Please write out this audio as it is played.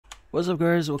What's up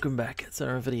guys, welcome back to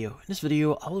another video. In this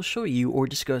video, I will show you or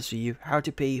discuss with you how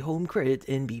to pay home credit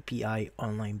in BPI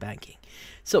online banking.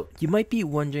 So you might be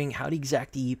wondering how to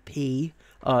exactly pay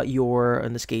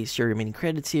in this case, your remaining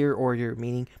credits here or your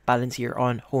remaining balance here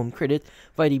on home credit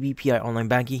via the BPI online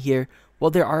banking here. Well,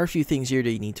 there are a few things here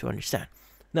that you need to understand.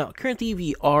 Now, currently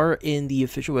we are in the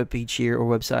official webpage here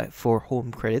or website for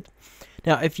home credit.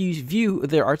 Now, if you view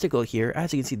their article here,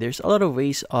 as you can see, there's a lot of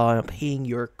ways on paying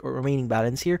your remaining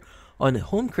balance here on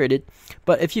home credit.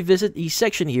 But if you visit the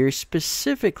section here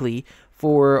specifically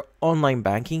for online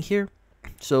banking here,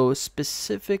 so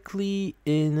specifically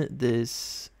in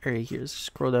this area here,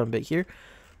 scroll down a bit here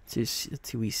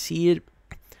till we see it.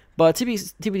 But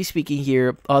typically speaking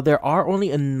here, there are only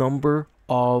a number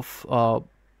of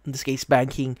in this case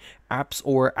banking apps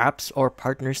or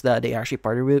partners that they actually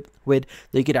partner with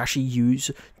they could actually use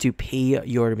to pay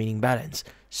your remaining balance.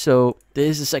 So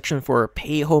this is a section for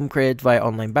pay home credit via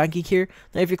online banking here.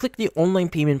 Now if you click the online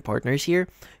payment partners here,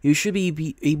 you should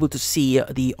be able to see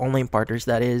the online partners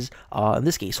that is in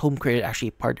this case home credit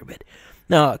actually partner with.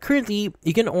 Now, currently,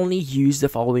 you can only use the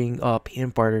following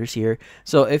payment partners here.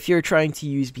 So if you're trying to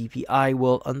use BPI,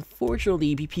 well,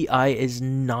 unfortunately, BPI is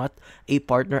not a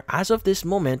partner as of this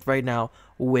moment right now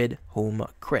with home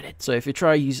credit. So if you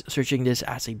try searching this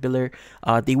as a biller,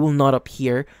 they will not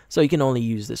appear. So you can only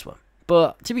use this one.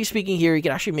 But to be speaking here, you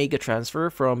can actually make a transfer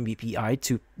from BPI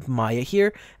to Maya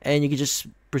here, and you can just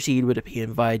proceed with the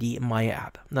payment via the Maya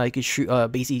app. Now you can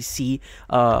basically see,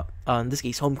 in this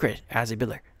case, home credit as a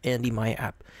biller in the Maya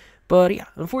app. But yeah,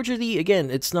 unfortunately, again,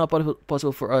 it's not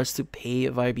possible for us to pay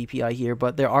via BPI here,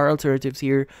 but there are alternatives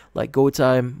here like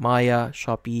GoTime, Maya,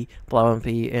 Shopee, Palawan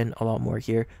Pay, and a lot more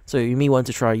here. So you may want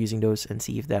to try using those and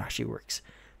see if that actually works.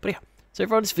 But yeah, so if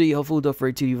you found this video helpful, don't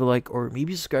forget to leave a like or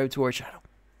maybe subscribe to our channel.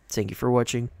 Thank you for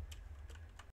watching.